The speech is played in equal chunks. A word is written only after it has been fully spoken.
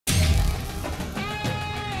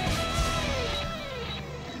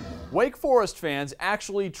Wake Forest fans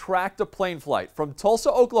actually tracked a plane flight from Tulsa,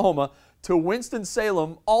 Oklahoma to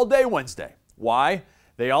Winston-Salem all day Wednesday. Why?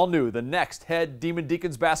 They all knew the next head Demon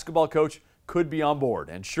Deacons basketball coach could be on board.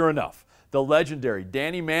 And sure enough, the legendary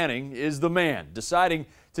Danny Manning is the man deciding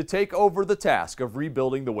to take over the task of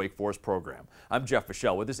rebuilding the Wake Forest program. I'm Jeff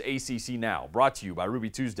Fischel with this ACC Now, brought to you by Ruby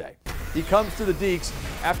Tuesday. He comes to the Deacs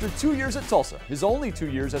after 2 years at Tulsa, his only 2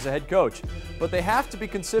 years as a head coach, but they have to be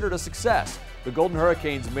considered a success. The Golden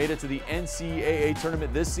Hurricanes made it to the NCAA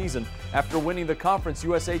tournament this season after winning the Conference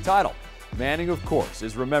USA title. Manning, of course,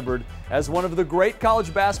 is remembered as one of the great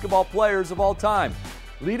college basketball players of all time,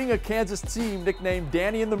 leading a Kansas team nicknamed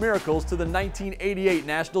Danny and the Miracles to the 1988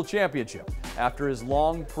 National Championship. After his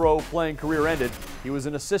long pro playing career ended, he was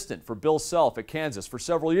an assistant for Bill Self at Kansas for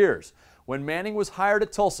several years. When Manning was hired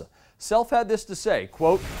at Tulsa, Self had this to say,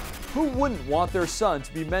 quote, "Who wouldn't want their son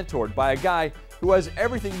to be mentored by a guy who has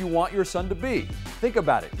everything you want your son to be? Think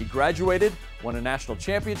about it. He graduated, won a national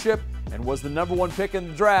championship, and was the #1 pick in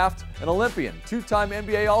the draft, an Olympian, two-time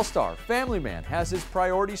NBA All-Star, family man, has his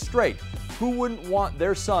priorities straight. Who wouldn't want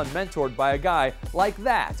their son mentored by a guy like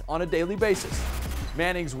that on a daily basis?"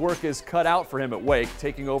 Manning's work is cut out for him at Wake,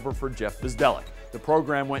 taking over for Jeff Bzdelik. The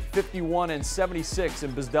program went 51-76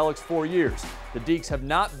 in Bzdelik's 4 years. The Deacs have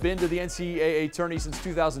not been to the NCAA tourney since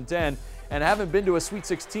 2010 and haven't been to a Sweet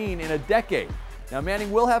 16 in a decade. Now,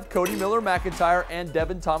 Manning will have Cody Miller-McIntyre and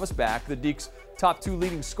Devin Thomas back, the Deacs' top 2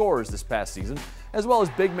 leading scorers this past season, as well as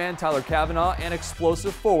big man Tyler Cavanaugh and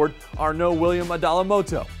explosive forward Arnaud William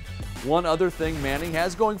Adalamoto. One other thing Manning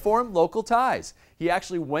has going for him, local ties. He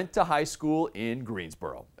actually went to high school in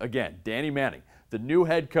Greensboro. Again, Danny Manning, the new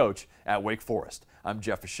head coach at Wake Forest. I'm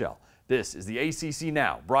Jeff Fischel. This is the ACC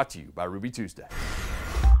Now, brought to you by Ruby Tuesday.